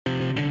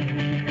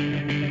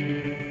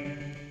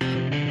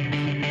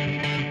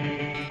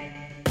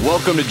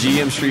Welcome to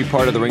GM Street,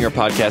 part of the Ringer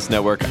Podcast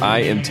Network. I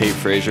am Tate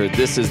Frazier.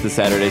 This is the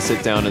Saturday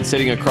Sit Down, and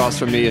sitting across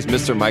from me is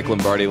Mr. Mike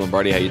Lombardi.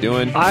 Lombardi, how you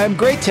doing? I am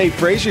great, Tate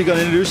Frazier. You're going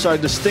to introduce our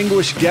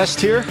distinguished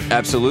guest here?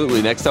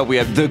 Absolutely. Next up, we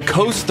have the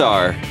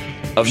co-star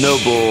of No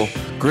Bull,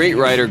 great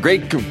writer,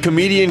 great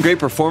comedian, great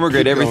performer,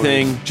 great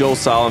everything. Joel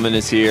Solomon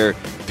is here.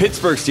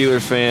 Pittsburgh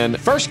Steelers fan.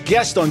 First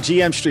guest on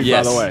GM Street,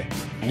 by the way.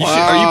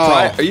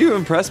 Wow. Are you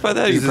impressed by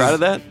that? Are you proud of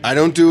that? I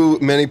don't do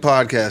many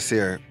podcasts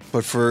here,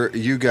 but for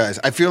you guys,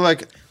 I feel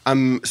like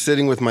I'm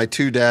sitting with my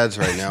two dads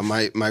right now,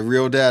 my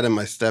real dad and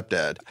my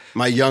stepdad.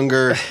 My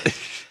younger...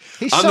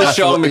 I'm the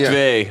Sean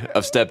McVay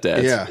of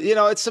stepdads. Yeah. You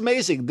know, it's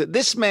amazing.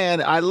 This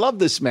man, I love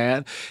this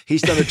man.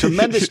 He's done a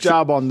tremendous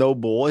job on No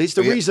Bull. He's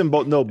the reason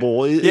about No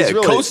Bull. He's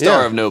really,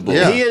 co-star of No Bull.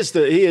 Yeah. He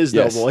is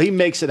No Bull. He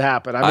makes it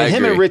happen. I mean,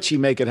 him and Richie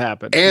make it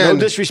happen. And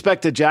no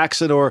disrespect to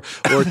Jackson or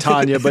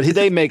Tanya, but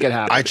they make it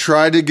happen. I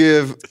tried to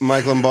give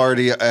Michael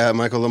Lombardi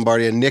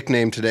a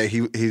nickname today.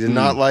 He did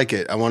not like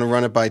it. I want to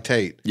run it by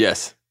Tate.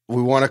 Yes.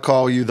 We want to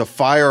call you the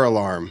fire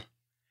alarm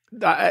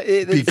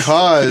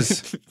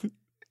because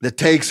the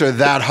takes are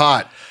that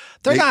hot.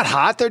 They're not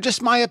hot. They're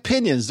just my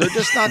opinions. They're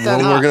just not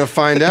that hot. We're going to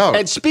find out.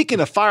 And speaking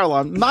of fire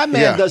alarm, my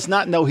man does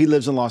not know he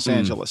lives in Los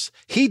Angeles.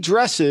 He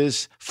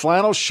dresses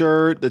flannel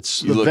shirt.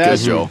 That's you the look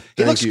vest. good, Joel.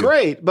 He looks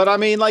great, but I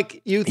mean, like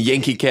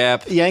Yankee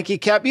cap.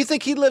 You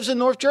think he lives in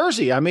North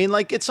Jersey? I mean,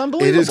 like it's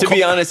unbelievable. To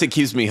be honest, it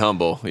keeps me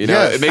humble. You know,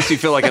 Yes. It makes me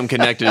feel like I'm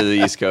connected to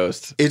the East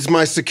Coast. It's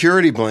my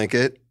security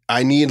blanket.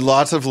 I need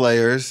lots of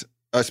layers,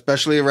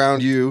 especially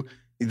around you.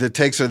 The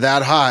takes are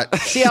that hot.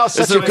 See how It's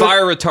a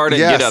fire retardant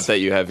get up that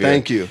you have here.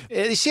 Thank you.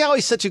 You see how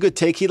he's such a good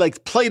take? He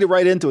played it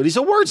right into it. He's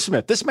a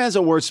wordsmith. This man's a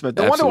wordsmith.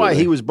 No wonder why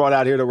he was brought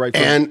out here to write.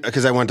 And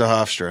because I went to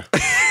Hofstra.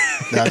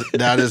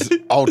 That is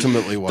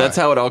ultimately why. That's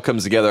how it all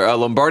comes together.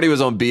 Lombardi was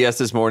on BS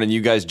this morning.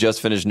 You guys just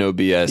finished No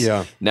BS.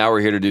 Yeah. Now we're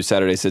here to do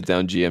Saturday Sit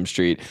Down GM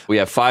Street. We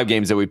have 5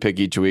 games that we pick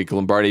each week.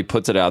 Lombardi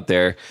puts it out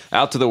there,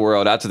 out to the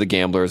world, out to the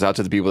gamblers, out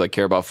to the people that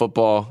care about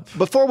football.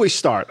 Before we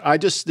start,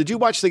 did you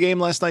watch the game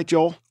last night,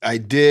 Joel? I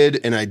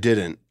did and I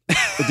didn't.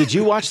 Did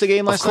you watch the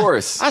game last night? Of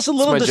course. I was a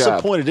little It's my job.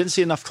 disappointed. Didn't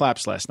see enough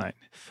claps last night.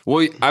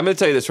 Well, I'm going to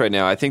tell you this right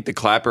now. I think the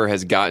clapper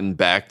has gotten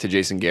back to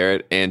Jason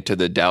Garrett and to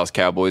the Dallas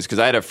Cowboys because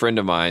I had a friend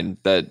of mine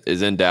that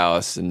is in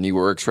Dallas and he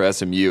works for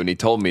SMU and he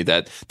told me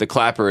that the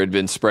clapper had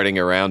been spreading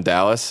around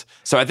Dallas.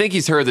 So I think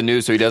he's heard the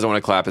news, so he doesn't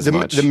want to clap as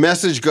much. The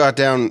message got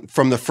down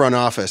from the front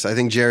office. I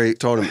think Jerry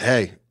told him,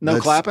 hey,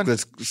 clapping?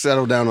 Let's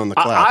settle down on the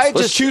clap.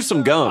 Let's chew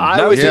some gum.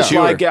 I was just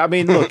like, I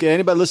mean, look,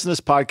 anybody listening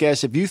to this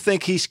podcast, if you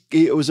think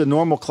it was a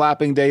normal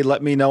clapping day,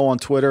 let me know on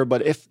Twitter.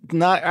 But if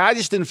not, I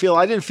didn't feel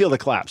the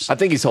claps. I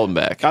think he's holding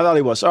back. I thought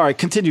he was. All right,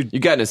 continue. You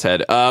got in his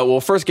head.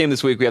 Well, first game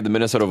this week, we have the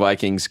Minnesota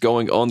Vikings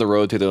going on the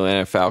road to the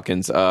Atlanta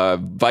Falcons.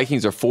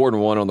 Vikings are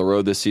 4-1 on the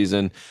road this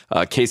season.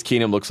 Case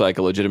Keenum looks like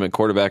a legitimate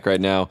quarterback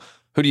right now.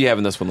 Who do you have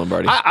in this one,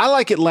 Lombardi? I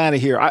like Atlanta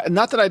here.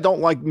 Not that I don't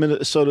like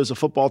Minnesota as a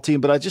football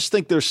team, but I just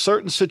think there's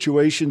certain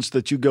situations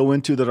that you go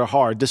into that are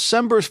hard.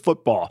 December's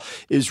football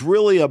is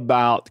really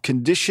about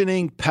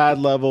conditioning, pad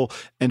level,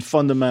 and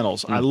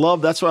fundamentals.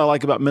 That's what I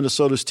like about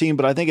Minnesota's team,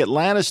 but I think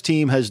Atlanta's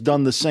team has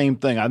done the same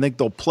thing. I think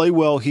they'll play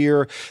well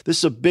here. This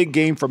is a big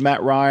game for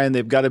Matt Ryan.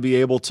 They've got to be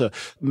able to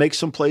make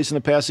some plays in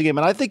the passing game,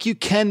 and I think you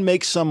can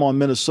make some on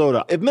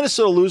Minnesota. If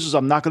Minnesota loses,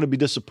 I'm not going to be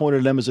disappointed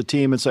in them as a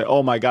team and say,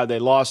 oh my God, they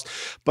lost.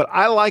 But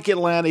I like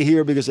Atlanta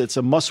here because it's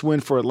a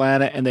must-win for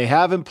Atlanta, and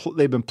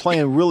they've been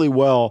playing really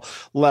well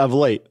of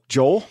late.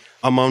 Joel?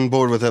 I'm on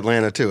board with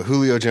Atlanta too.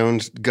 Julio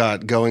Jones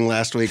got going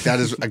last week.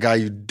 That is a guy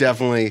you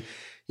definitely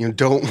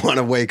don't want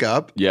to wake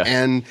up. Yeah.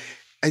 And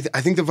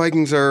I think the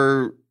Vikings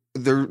are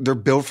they're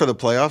built for the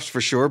playoffs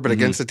for sure, but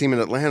against a team in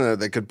Atlanta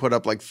that could put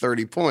up like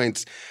 30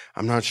 points,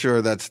 I'm not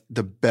sure that's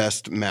the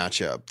best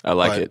matchup. I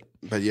like it.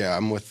 But yeah,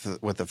 I'm with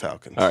the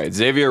Falcons. All right,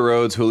 Xavier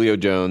Rhodes, Julio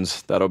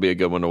Jones. That'll be a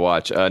good one to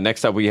watch.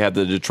 Next up, we have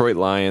the Detroit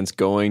Lions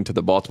going to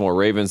the Baltimore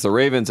Ravens. The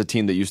Ravens, a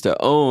team that used to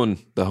own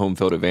the home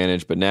field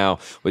advantage, but now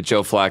with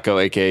Joe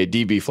Flacco, a.k.a.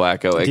 DB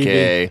Flacco,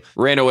 a.k.a.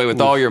 ran away with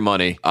all your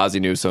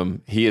money,Ozzie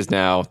Newsome. He is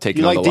now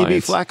taking on the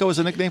Lions. You like DB Flacco as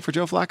a nickname for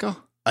Joe Flacco?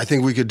 I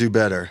think we could do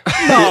better.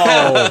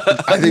 No.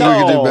 I think we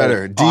could do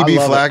better. DB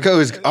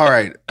Flacco is all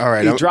right. All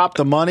right. He dropped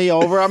the money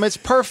over. I mean, it's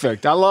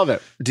perfect. I love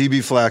it. DB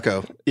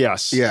Flacco.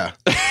 Yes. Yeah.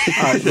 All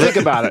right, think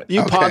about it.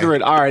 You ponder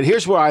it. All right,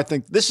 here's where I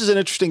think this is an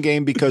interesting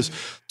game because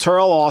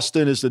Terrell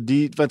Austin is the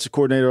defensive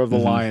coordinator of the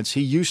Lions.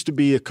 He used to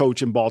be a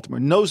coach in Baltimore,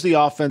 knows the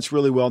offense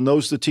really well,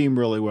 knows the team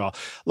really well.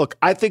 Look,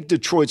 I think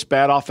Detroit's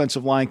bad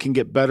offensive line can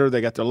get better.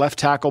 They got their left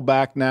tackle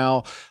back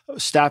now.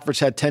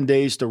 Stafford's had 10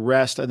 days to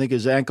rest. I think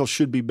his ankle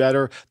should be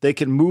better. They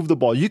can move the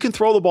ball. You can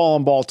throw the ball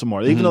in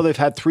Baltimore, even though they've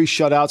had 3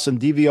 shutouts, and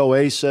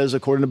DVOA says,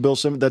 according to Bill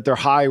Simmons, that they're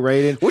high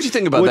rated. What do you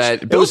think about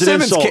that? Bill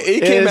Simmons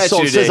came at you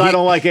today. Says, I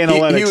don't like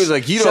analytics. He was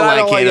like, you don't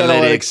like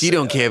analytics. You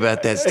don't care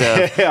about that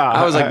stuff. Yeah.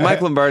 I was like,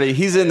 Mike Lombardi,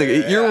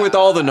 you're with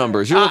all the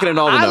numbers. You're looking at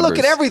all the numbers. I look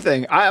at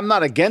everything. I'm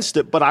not against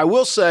it, but I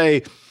will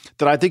say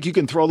that I think you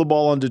can throw the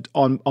ball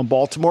on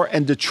Baltimore.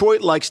 And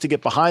Detroit likes to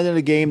get behind in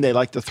a game. They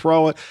like to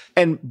throw it.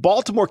 And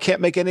Baltimore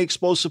can't make any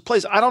explosive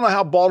plays. I don't know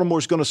how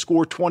Baltimore's going to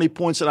score 20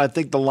 points, and I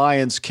think the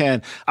Lions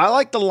can. I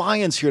like the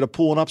Lions here to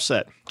pull an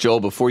upset. Joel,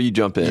 before you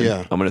jump in,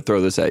 I'm going to throw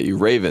this at you.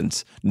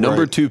 Ravens,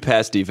 number 2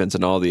 pass defense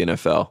in all the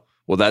NFL.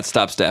 Will that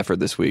stop Stafford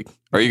this week?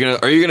 Are you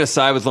gonna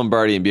side with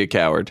Lombardi and be a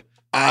coward?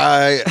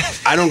 I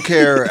don't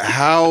care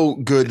how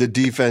good the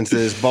defense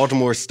is.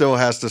 Baltimore still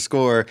has to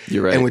score.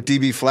 You're right. And with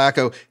DB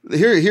Flacco,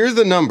 here's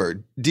the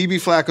number.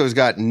 DB Flacco's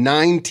got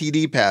 9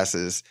 TD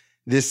passes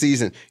this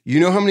season.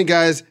 You know how many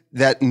guys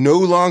that no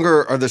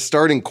longer are the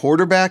starting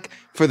quarterback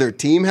for their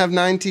team have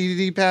 9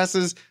 TD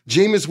passes?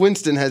 Jameis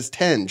Winston has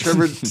 10.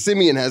 Trevor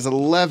Siemian has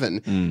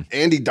 11.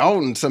 Andy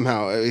Dalton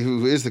somehow,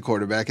 who is the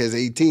quarterback, has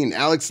 18.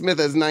 Alex Smith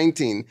has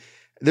 19.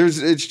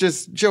 It's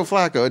just Joe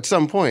Flacco. At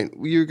some point,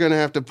 you're going to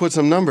have to put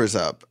some numbers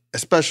up,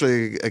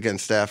 especially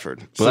against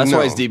Stafford. Well, that's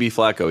why he's DB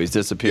Flacco. He's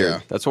disappeared. Yeah.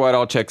 That's why it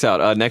all checks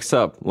out. Next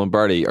up,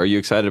 Lombardi. Are you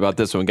excited about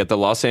this one? Get the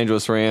Los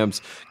Angeles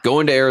Rams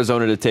going to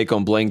Arizona to take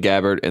on Blaine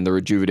Gabbert and the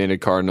rejuvenated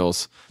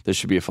Cardinals. This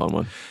should be a fun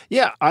one.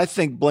 Yeah, I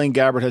think Blaine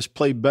Gabbert has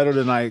played better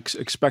than I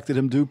expected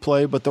him to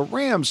play. But the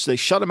Rams, they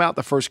shut him out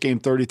the first game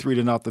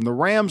 33-0. The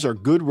Rams are a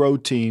good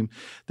road team.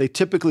 They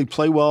typically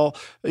play well,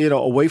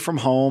 away from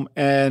home,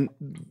 and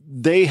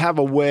they have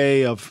a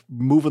way of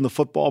moving the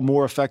football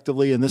more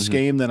effectively in this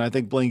game than I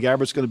think Blaine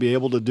Gabbert's going to be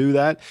able to do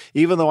that.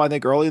 Even though I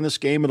think early in this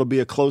game it'll be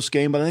a close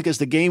game, but I think as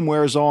the game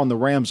wears on, the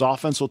Rams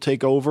offense will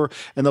take over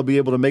and they'll be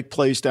able to make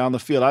plays down the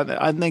field.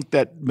 I think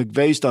that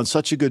McVay's done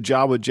such a good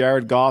job with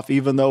Jared Goff,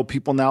 even though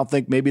people now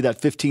think maybe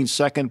that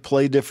 15-second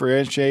play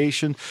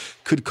differentiation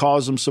could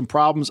cause them some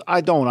problems.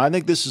 I don't. I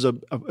think this is an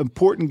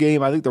important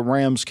game. I think the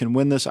Rams can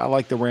win this. I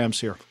like the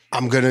Rams here.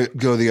 I'm going to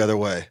go the other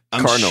way.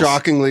 I'm Cardinals.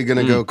 Shockingly going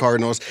to go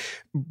Cardinals.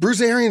 Bruce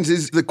Arians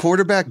is the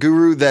quarterback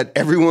guru that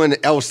everyone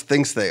else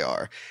thinks they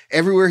are.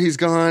 Everywhere he's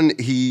gone,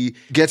 he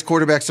gets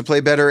quarterbacks to play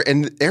better.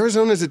 And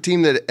Arizona is a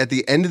team that at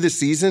the end of the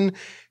season,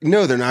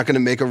 no, they're not going to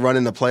make a run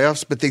in the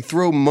playoffs, but they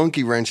throw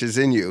monkey wrenches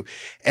in you.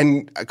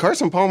 And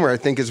Carson Palmer, I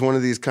think, is one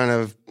of these kind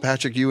of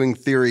Patrick Ewing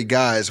theory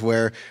guys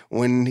where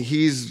when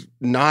he's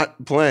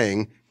not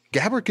playing,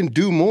 Gabbert can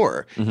do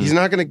more. He's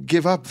not going to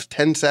give up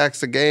 10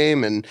 sacks a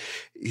game, and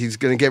he's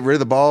going to get rid of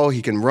the ball.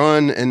 He can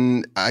run,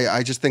 and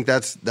I just think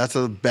that's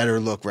a better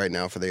look right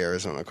now for the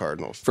Arizona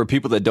Cardinals. For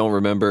people that don't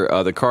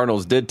remember, the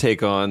Cardinals did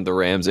take on the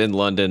Rams in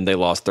London. They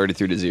lost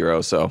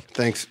 33-0. So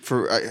thanks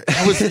for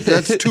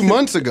that's 2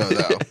 months ago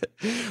though.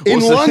 In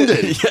London,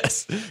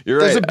 yes, you're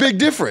right. There's a big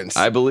difference.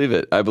 I believe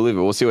it.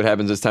 We'll see what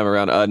happens this time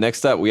around.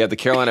 Next up, we have the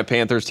Carolina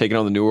Panthers taking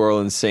on the New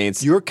Orleans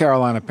Saints. Your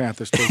Carolina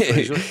Panthers,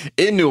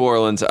 in New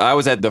Orleans. I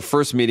was at the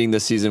first meeting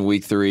this season,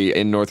 week 3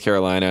 in North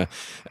Carolina,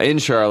 in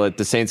Charlotte.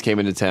 The Saints came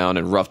into town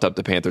and roughed up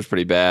the Panthers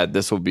pretty bad.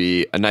 This will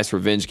be a nice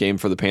revenge game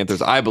for the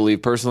Panthers, I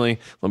believe, personally.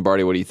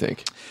 Lombardi, what do you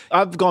think?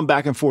 I've gone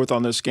back and forth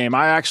on this game.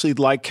 I actually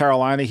like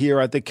Carolina here.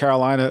 I think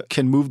Carolina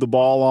can move the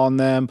ball on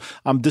them.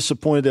 I'm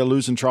disappointed they're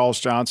losing Charles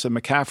Johnson.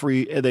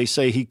 McCaffrey, they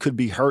say he could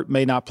be hurt,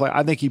 may not play.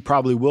 I think he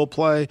probably will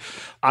play.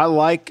 I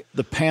like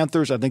the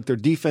Panthers. I think their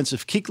defense,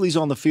 if Kuechly's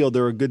on the field,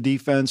 they're a good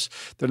defense.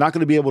 They're not going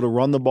to be able to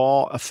run the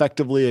ball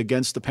effectively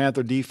against the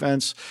Panther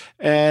defense.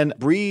 And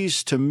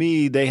Breeze, to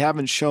me, they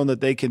haven't shown that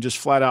they can just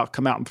flat out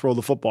come out and throw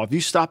the football. If you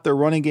stop their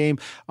running game,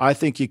 I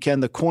think you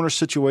can. The corner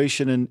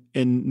situation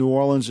in New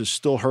Orleans is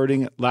still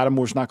hurting.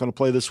 Lattimore's not going to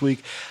play this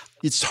week.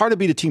 It's hard to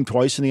beat a team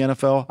twice in the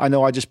NFL. I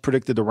know I just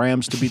predicted the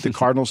Rams to beat the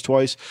Cardinals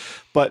twice,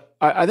 but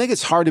I think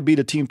it's hard to beat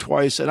a team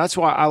twice, and that's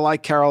why I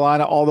like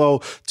Carolina,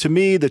 although to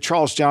me the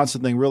Charles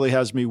Johnson thing really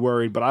has me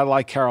worried, but I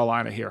like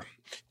Carolina here.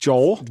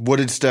 Joel? What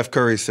did Steph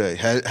Curry say?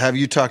 Have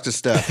you talked to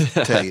Steph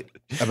Tate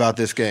about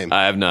this game?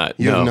 I have not.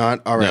 You have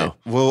not? All right. No.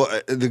 Well,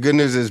 the good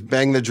news is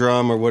bang the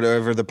drum or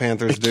whatever the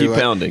Panthers do. Keep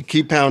pounding.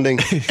 Keep pounding.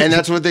 And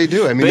that's what they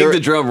do. I mean, bang the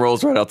drum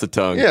rolls right out the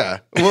tongue. Yeah.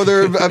 Well,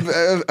 they're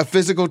a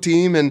physical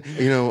team. And,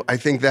 I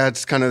think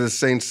that's kind of the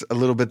Saints a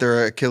little bit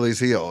their Achilles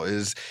heel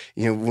is,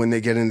 when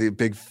they get into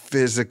big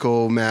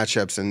physical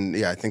matchups. And,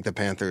 yeah, I think the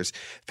Panthers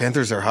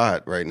are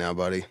hot right now,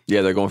 buddy.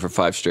 Yeah, they're going for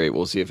 5 straight.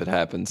 We'll see if it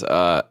happens.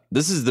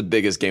 This is the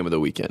biggest game of the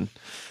weekend.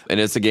 And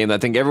it's a game that I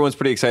think everyone's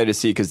pretty excited to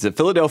see because the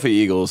Philadelphia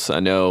Eagles, I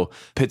know,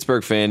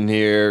 Pittsburgh fan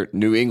here,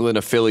 New England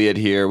affiliate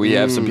here. We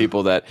have some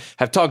people that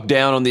have talked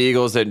down on the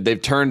Eagles. That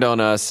they've turned on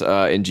us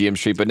in GM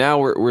Street. But now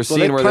we're seeing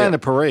where they're playing the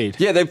parade.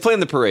 Yeah, they're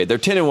playing the parade. They're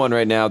 10-1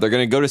 right now. They're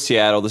going to go to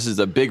Seattle. This is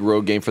a big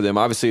road game for them.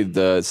 Obviously,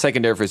 the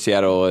secondary for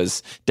Seattle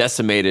is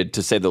decimated,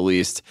 to say the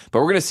least. But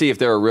we're going to see if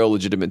they're a real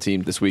legitimate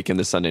team this weekend,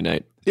 this Sunday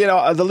night.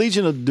 The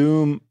Legion of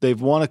Doom, they've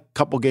won a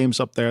couple games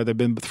up there. They've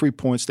been 3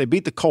 points. They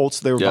beat the Colts.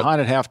 They were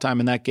behind at halftime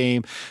in that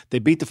game. They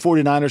beat the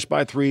 49ers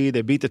by 3.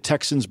 They beat the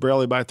Texans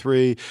barely by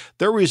 3.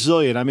 They're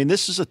resilient. I mean,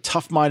 this is a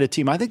tough-minded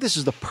team. I think this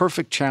is the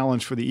perfect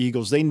challenge for the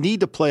Eagles. They need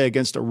to play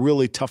against a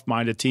really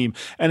tough-minded team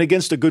and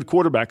against a good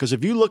quarterback. Because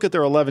if you look at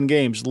their 11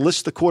 games,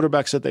 list the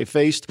quarterbacks that they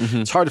faced,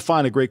 it's hard to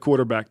find a great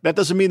quarterback. That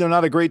doesn't mean they're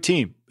not a great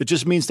team. It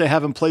just means they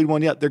haven't played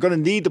one yet. They're going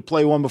to need to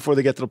play one before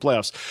they get to the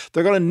playoffs.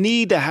 They're going to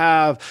need to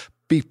have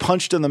be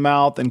punched in the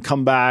mouth and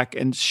come back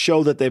and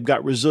show that they've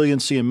got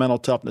resiliency and mental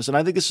toughness. And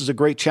I think this is a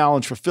great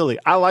challenge for Philly.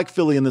 I like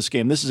Philly in this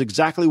game. This is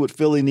exactly what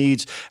Philly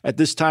needs at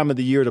this time of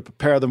the year to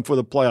prepare them for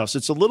the playoffs.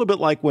 It's a little bit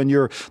like when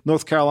your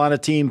North Carolina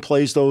team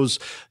plays those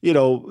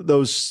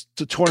tournaments.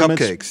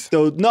 Cupcakes.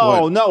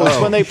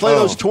 It's when they play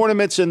those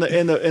tournaments in the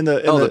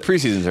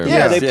preseason tournament.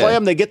 Yeah, they play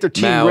them. They get their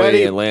team Maui,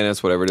 ready.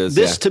 Atlantis, whatever it is.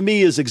 This to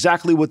me is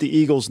exactly what the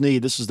Eagles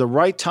need. This is the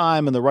right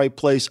time and the right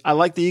place. I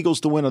like the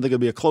Eagles to win. I think it'll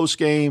be a close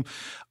game.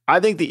 I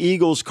think the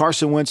Eagles,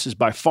 Carson Wentz is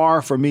by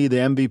far, for me, the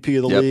MVP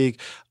of the league.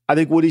 I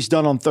think what he's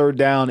done on third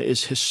down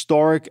is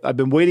historic. I've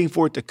been waiting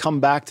for it to come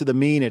back to the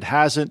mean. It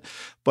hasn't,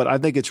 but I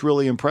think it's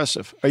really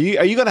impressive. Are you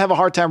going to have a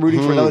hard time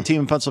rooting for another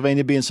team in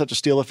Pennsylvania being such a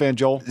Steeler fan,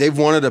 Joel? They've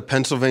wanted a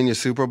Pennsylvania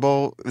Super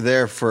Bowl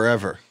there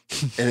forever,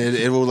 and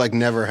it will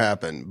never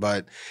happen.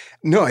 But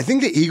no, I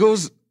think the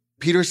Eagles,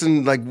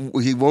 Peterson,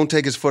 he won't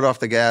take his foot off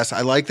the gas.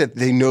 I like that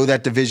they know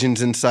that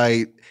division's in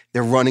sight.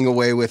 They're running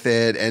away with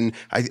it. And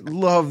I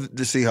love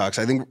the Seahawks.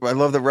 I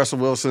love that Russell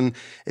Wilson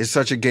is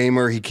such a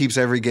gamer. He keeps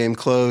every game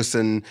close,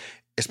 and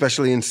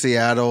especially in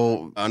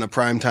Seattle on a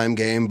primetime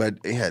game. But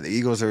yeah, the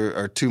Eagles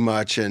are too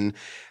much. And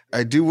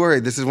I do worry.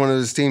 This is one of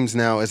those teams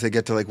now as they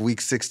get to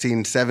week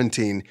 16,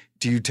 17.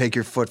 Do you take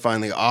your foot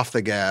finally off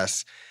the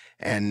gas?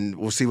 And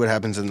we'll see what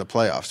happens in the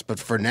playoffs. But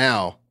for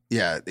now,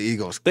 yeah, the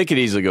Eagles. They could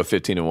easily go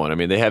 15-1. I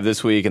mean, they have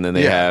this week, and then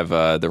they have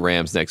the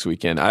Rams next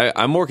weekend.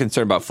 I'm more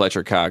concerned about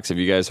Fletcher Cox. Have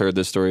you guys heard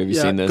this story? Have you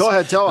seen this? Go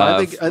ahead, tell.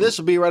 I think this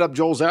will be right up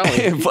Joel's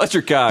alley.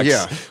 Fletcher Cox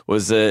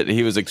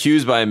he was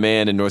accused by a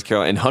man in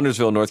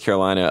Huntersville, North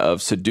Carolina,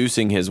 of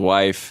seducing his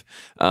wife.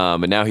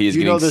 And now he is. Do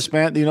you know this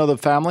man? Do you know the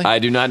family? I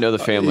do not know the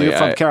family. You're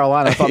from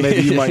Carolina. I thought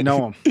maybe you might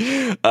know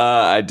him.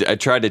 I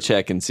tried to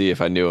check and see if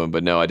I knew him,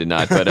 but no, I did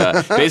not.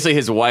 But basically,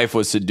 his wife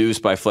was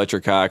seduced by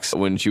Fletcher Cox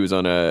when she was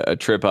on a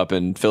trip up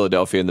in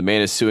Philadelphia, and the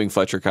man is suing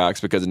Fletcher Cox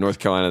because in North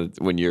Carolina,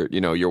 when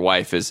your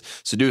wife is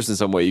seduced in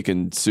some way, you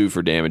can sue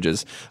for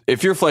damages.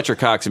 If you're Fletcher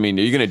Cox, I mean,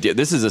 you're going to.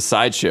 This is a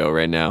sideshow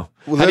right now.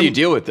 Well, how do you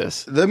deal with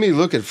this? Let me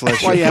look at Fletcher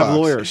Cox. That's why you have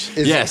lawyers.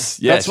 Yes.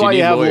 That's why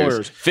you have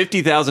lawyers.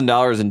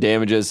 $50,000 in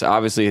damages.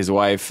 Obviously, his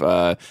wife,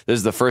 this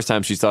is the first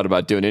time she's thought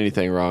about doing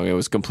anything wrong. It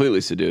was completely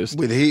seduced.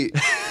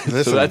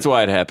 Listen, so that's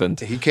why it happened.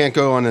 He can't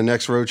go on the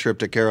next road trip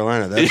to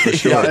Carolina. That's for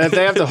sure. And if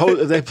they have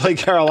to if they play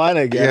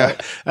Carolina again,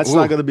 that's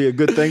not going to be a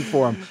good thing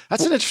for him.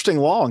 That's an interesting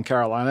law in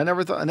Carolina.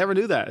 I never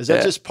knew that. Is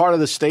that just part of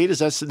the state?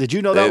 Did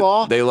you know that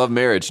law? They love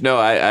marriage. No,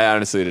 I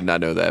honestly did not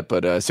know that.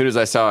 But as soon as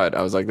I saw it,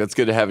 I was like, that's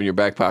good to have in your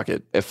back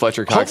pocket. If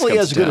Fletcher Cox hopefully he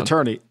has a good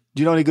attorney.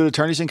 Do you know any good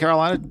attorneys in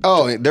Carolina?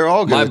 Oh, they're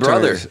all good. My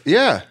attorneys. brother.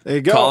 Yeah. There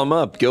you go. Call him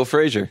up. Gil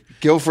Frazier.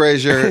 He'll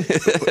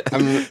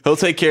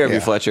take care of you,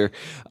 Fletcher.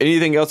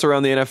 Anything else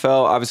around the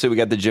NFL? Obviously, we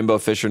got the Jimbo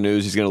Fisher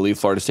news. He's going to leave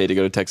Florida State to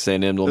go to Texas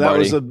A&M.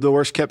 Lombardi. That was the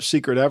worst kept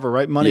secret ever,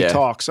 right? Money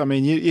talks. I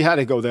mean, you had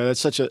to go there.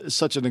 That's such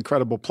an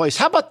incredible place.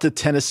 How about the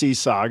Tennessee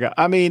saga?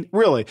 I mean,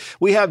 really,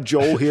 we have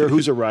Joel here,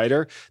 who's a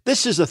writer.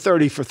 This is a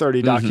 30 for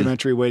 30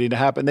 documentary waiting to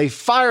happen. They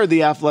fired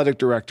the athletic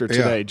director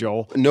today,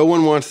 Joel. No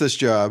one wants this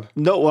job.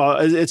 No, well,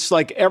 it's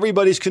like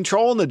everybody's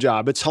controlling the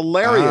job. It's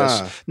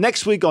hilarious.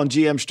 Next week on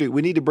GM Street,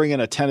 we need to bring in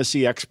a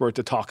Tennessee expert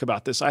to talk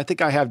about this. I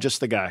think I have just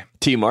the guy.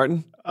 T.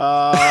 Martin?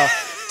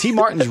 T.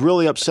 Martin's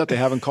really upset they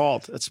haven't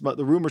called. That's what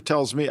the rumor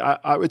tells me.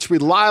 It's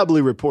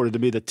reliably reported to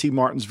me that T.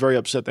 Martin's very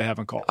upset they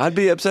haven't called. I'd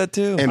be upset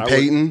too. And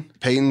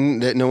Peyton,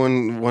 that no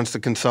one wants to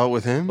consult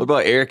with him. What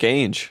about Eric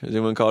Ainge? Has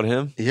anyone called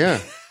him? Yeah.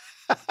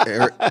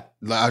 I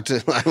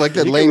like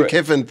that Lane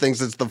Kiffin thinks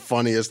it's the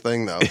funniest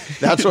thing, though.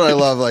 That's what I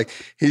love. Like,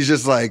 he's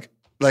just like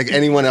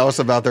anyone else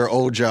about their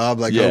old job,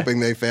 hoping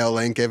they fail.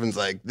 Lane Kiffin's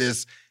like,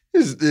 this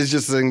is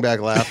just sitting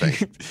back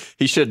laughing.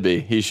 He should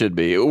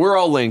be. We're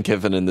all Lane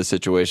Kiffin in this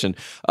situation.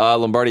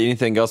 Lombardi,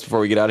 anything else before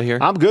we get out of here?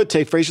 I'm good.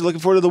 Tate Frazier, looking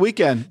forward to the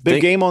weekend.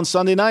 Big game on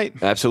Sunday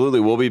night. Absolutely.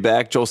 We'll be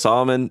back. Joel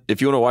Solomon, if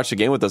you want to watch the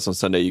game with us on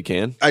Sunday, you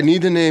can. I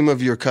need the name of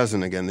your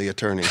cousin again, the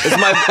attorney.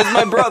 It's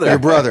my brother. Your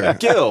brother.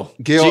 Gil.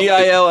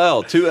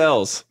 Gill. 2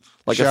 L's.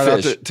 Like shout a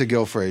fish. Out to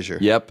Gil Frazier.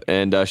 Yep.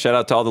 And shout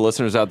out to all the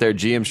listeners out there.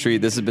 GM Street.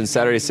 This has been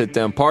Saturday Sit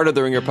Down, part of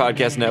the Ringer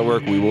Podcast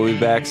Network. We will be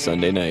back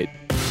Sunday night.